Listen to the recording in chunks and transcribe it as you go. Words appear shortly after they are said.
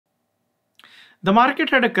The market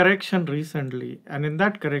had a correction recently, and in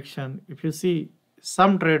that correction, if you see,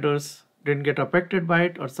 some traders didn't get affected by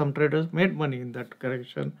it, or some traders made money in that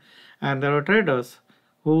correction, and there were traders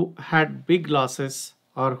who had big losses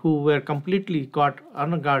or who were completely caught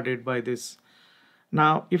unguarded by this.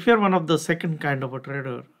 Now, if you're one of the second kind of a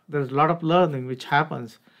trader, there's a lot of learning which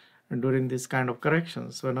happens during this kind of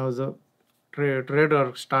corrections. When I was a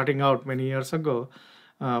trader starting out many years ago,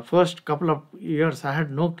 first couple of years I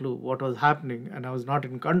had no clue what was happening, and I was not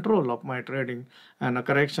in control of my trading, and a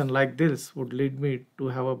correction like this would lead me to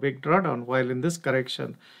have a big drawdown, while in this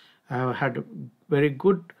correction I have had very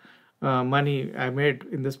good money I made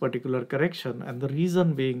in this particular correction. And the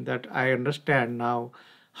reason being that I understand now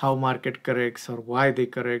how market corrects, or why they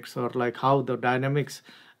corrects, or like how the dynamics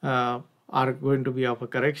uh, are going to be of a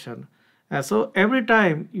correction. So every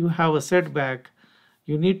time you have a setback,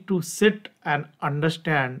 you need to sit and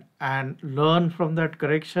understand and learn from that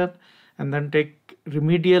correction, and then take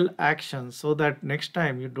remedial action so that next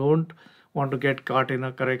time you don't want to get caught in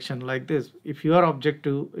a correction like this. If your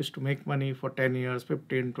objective is to make money for 10 years,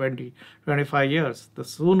 15, 20, 25 years, the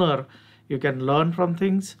sooner you can learn from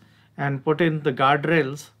things and put in the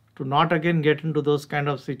guardrails to not again get into those kind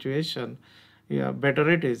of situation, yeah, better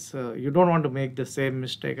it is. You don't want to make the same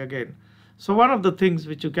mistake again. So one of the things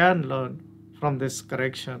which you can learn from this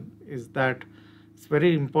correction is that it's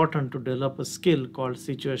very important to develop a skill called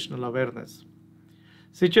situational awareness.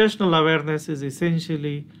 Situational awareness is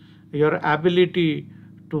essentially your ability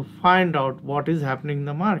to find out what is happening in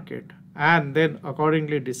the market, and then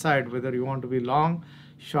accordingly decide whether you want to be long,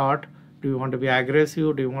 short, do you want to be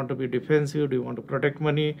aggressive, do you want to be defensive, do you want to protect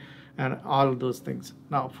money, and all those things.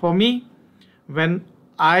 Now, for me, when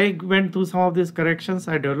I went through some of these corrections,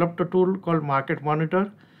 I developed a tool called Market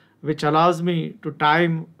Monitor, which allows me to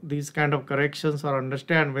time these kind of corrections or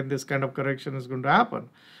understand when this kind of correction is going to happen.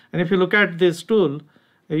 And if you look at this tool,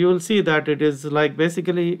 you will see that it is like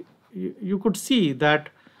basically you could see that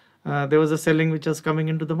there was a selling which was coming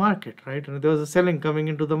into the market, right? And there was a selling coming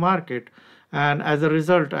into the market, and as a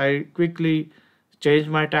result, I quickly changed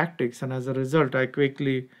my tactics, and as a result, I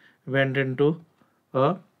quickly went into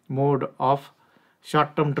a mode of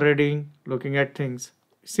short-term trading, looking at things.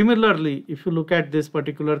 Similarly, if you look at this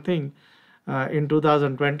particular thing in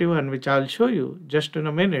 2021, which I'll show you just in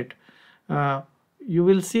a minute, you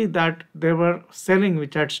will see that there were selling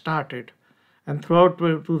which had started. And throughout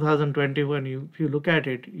 2021, if you look at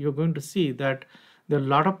it, you're going to see that there are a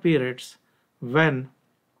lot of periods when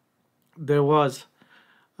there was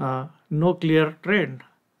no clear trend.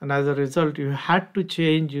 And as a result, you had to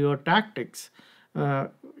change your tactics.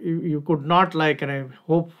 You could not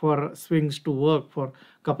hope for swings to work for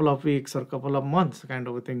a couple of weeks or couple of months kind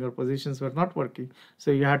of a thing. Your positions were not working.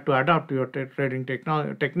 So you had to adapt your trading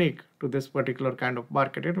technique to this particular kind of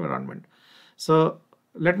market environment. So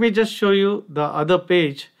let me just show you the other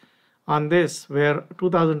page on this where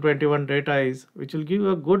 2021 data is, which will give you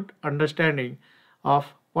a good understanding of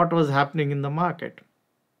what was happening in the market.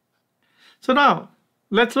 So now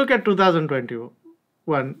let's look at 2021.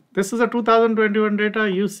 This is a 2021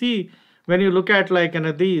 data. You see, when you look at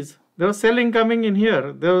these, there was selling coming in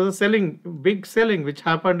here. There was a selling, big selling, which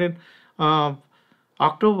happened in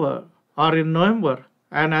October or in November.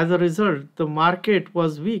 And as a result, the market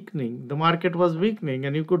was weakening. The market was weakening,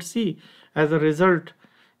 and you could see as a result,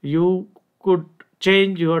 you could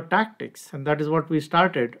change your tactics. And that is what we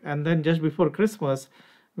started. And then just before Christmas,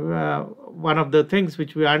 one of the things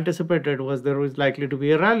which we anticipated was there was likely to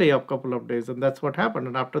be a rally of a couple of days, and that's what happened.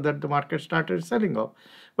 And after that, the market started selling off.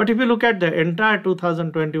 But if you look at the entire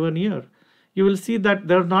 2021 year, you will see that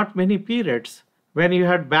there are not many periods when you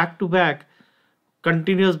had back-to-back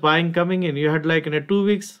continuous buying coming in. You had in a 2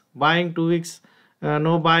 weeks buying, 2 weeks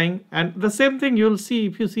no buying, and the same thing you'll see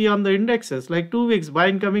if you see on the indexes, 2 weeks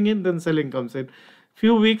buying coming in, then selling comes in.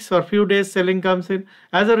 Few weeks or few days selling comes in.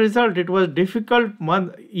 As a result, it was difficult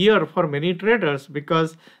year for many traders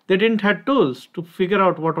because they didn't have tools to figure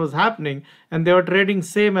out what was happening, and they were trading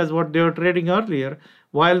same as what they were trading earlier,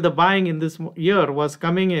 while the buying in this year was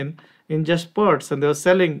coming in just spurts, and they were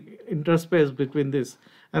selling interspace between this.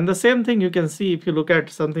 And the same thing you can see if you look at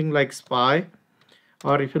something like SPY,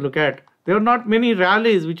 or if you look at, there are not many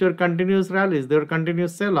rallies which were continuous rallies. There were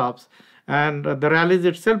continuous sell-offs, and the rallies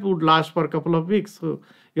itself would last for a couple of weeks. So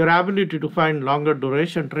your ability to find longer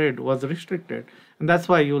duration trade was restricted. And that's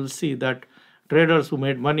why you will see that traders who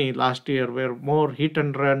made money last year were more hit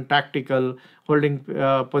and run, tactical, holding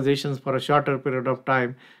positions for a shorter period of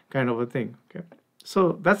time kind of a thing. Okay.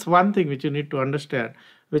 So that's one thing which you need to understand,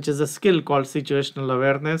 which is a skill called situational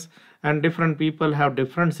awareness. And different people have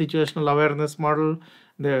different situational awareness model.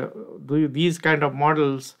 These kind of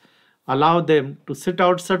models allow them to sit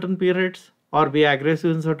out certain periods or be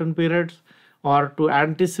aggressive in certain periods, or to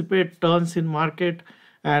anticipate turns in market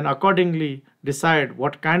and accordingly decide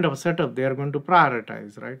what kind of setup they are going to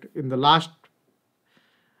prioritize, right? In the last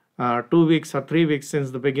 2 weeks or 3 weeks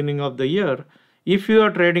since the beginning of the year, if you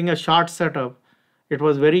are trading a short setup, it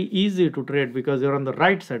was very easy to trade because you're on the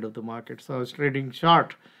right side of the market. So I was trading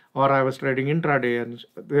short or I was trading intraday and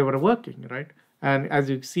they were working, right? And as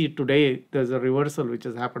you see today, there's a reversal which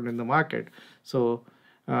has happened in the market. So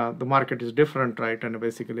the market is different, right? And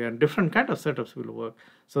basically, and different kind of setups will work.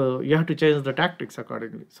 So you have to change the tactics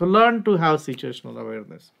accordingly. So learn to have situational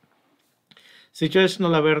awareness.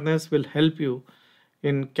 Situational awareness will help you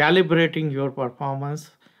in calibrating your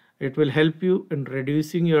performance. It will help you in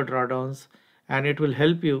reducing your drawdowns, and it will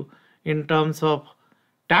help you in terms of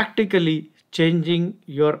tactically changing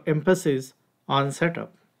your emphasis on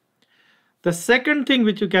setup. The second thing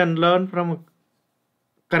which you can learn from a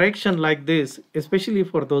correction like this, especially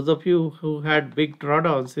for those of you who had big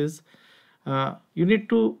drawdowns, is you need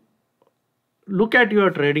to look at your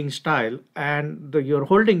trading style and your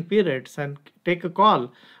holding periods and take a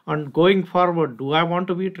call on going forward. Do I want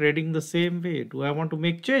to be trading the same way? Do I want to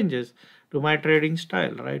make changes to my trading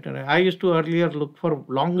style, right? And I used to earlier look for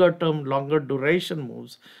longer term, longer duration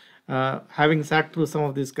moves. Having sat through some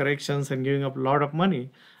of these corrections and giving up a lot of money,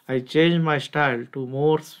 I changed my style to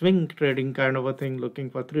more swing trading kind of a thing, looking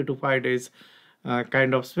for 3 to 5 days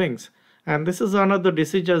kind of swings. And this is one of the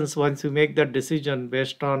decisions. Once you make that decision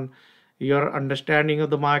based on your understanding of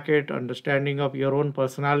the market, understanding of your own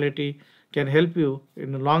personality, can help you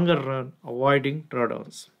in the longer run avoiding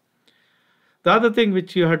drawdowns. The other thing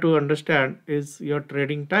which you have to understand is your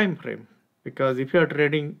trading time frame, because if you are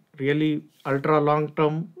trading really ultra long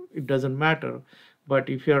term, it doesn't matter. But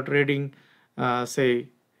if you are trading, say,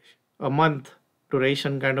 a month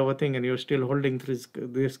duration kind of a thing, and you're still holding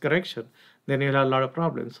this correction, then you'll have a lot of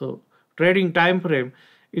problems. So trading time frame,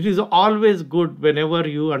 it is always good whenever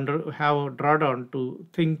you have a drawdown to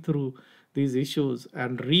think through these issues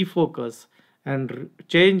and refocus and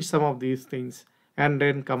change some of these things and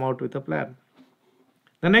then come out with a plan.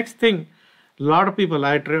 The next thing, a lot of people,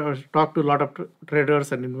 I talk to a lot of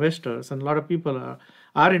traders and investors, and a lot of people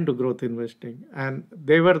are into growth investing, and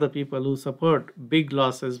they were the people who suffered big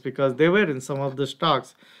losses because they were in some of the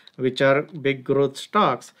stocks which are big growth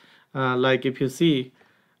stocks, like if you see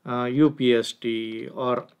UPST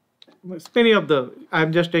or many of the,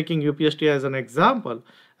 I'm just taking UPST as an example,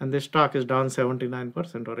 and this stock is down 79%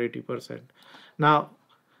 or 80%. Now,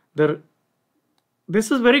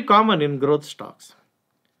 this is very common in growth stocks.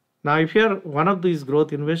 Now, if you're one of these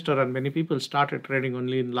growth investor, and many people started trading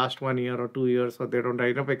only in last 1 year or 2 years, or they don't have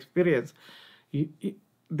enough experience,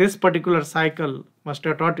 this particular cycle must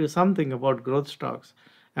have taught you something about growth stocks,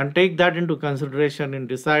 and take that into consideration in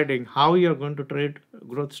deciding how you're going to trade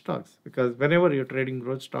growth stocks. Because whenever you're trading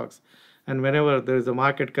growth stocks and whenever there is a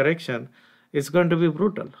market correction, it's going to be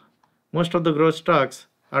brutal. Most of the growth stocks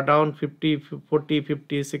are down 50, 40,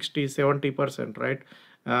 50, 60, 70%, right?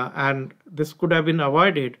 And this could have been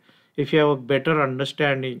avoided if you have a better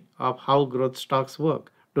understanding of how growth stocks work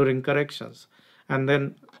during corrections. And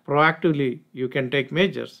then proactively, you can take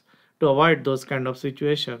measures to avoid those kind of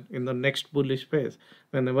situation in the next bullish phase,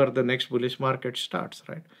 whenever the next bullish market starts,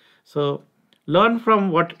 right? So learn from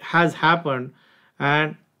what has happened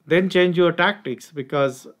and then change your tactics,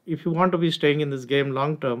 because if you want to be staying in this game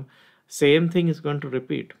long term, same thing is going to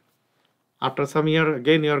repeat. After some year,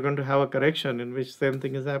 again, you are going to have a correction in which same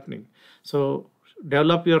thing is happening. So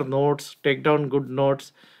develop your notes, take down good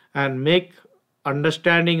notes, and make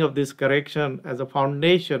understanding of this correction as a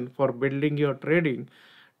foundation for building your trading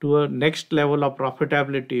to a next level of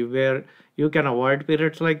profitability where you can avoid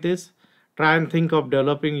periods like this. Try and think of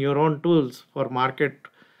developing your own tools for market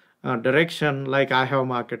direction, like I have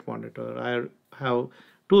Market Monitor. I have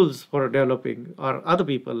tools for developing, or other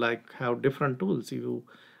people like have different tools. You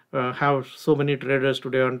have so many traders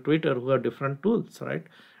today on Twitter who have different tools, right,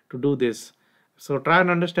 to do this. So try and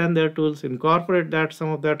understand their tools, incorporate that, some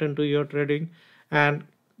of that into your trading, and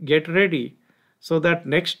get ready so that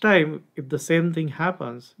next time if the same thing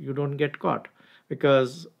happens, you don't get caught.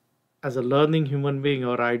 Because as a learning human being,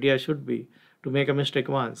 our idea should be to make a mistake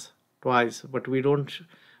once, twice, but we don't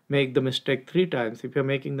make the mistake 3 times. If you're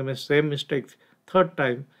making the same mistake third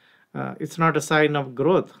time, it's not a sign of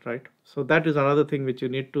growth, right? So that is another thing which you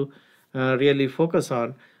need to really focus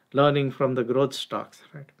on, learning from the growth stocks,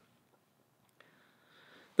 right?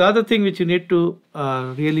 The other thing which you need to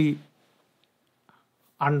really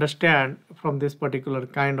understand from this particular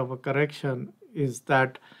kind of a correction is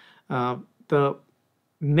that the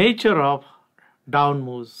nature of down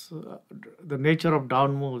moves. The nature of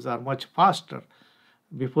down moves are much faster.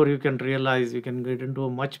 Before you can realize, you can get into a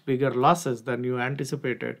much bigger losses than you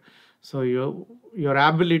anticipated. So your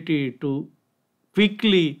ability to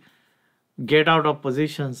quickly get out of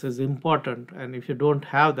positions is important, and if you don't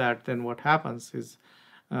have that, then what happens is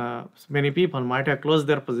many people might have closed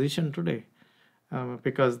their position today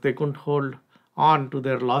because they couldn't hold on to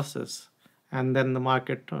their losses, and then the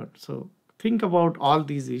market turned. So think about all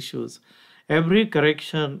these issues. Every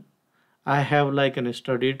correction I have like and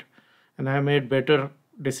studied, and I made better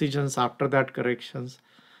decisions after that corrections.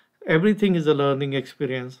 Everything is a learning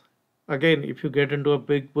experience. Again, if you get into a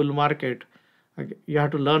big bull market, you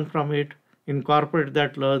have to learn from it, incorporate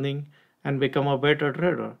that learning, and become a better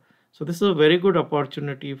trader. So this is a very good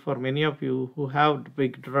opportunity for many of you who have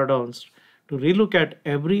big drawdowns to relook at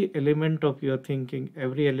every element of your thinking,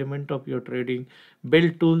 every element of your trading,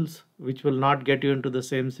 build tools which will not get you into the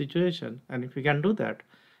same situation. And if you can do that,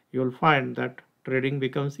 you will find that trading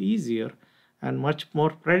becomes easier and much more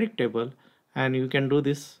predictable, and you can do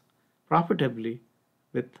this profitably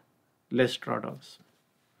with less drawdowns.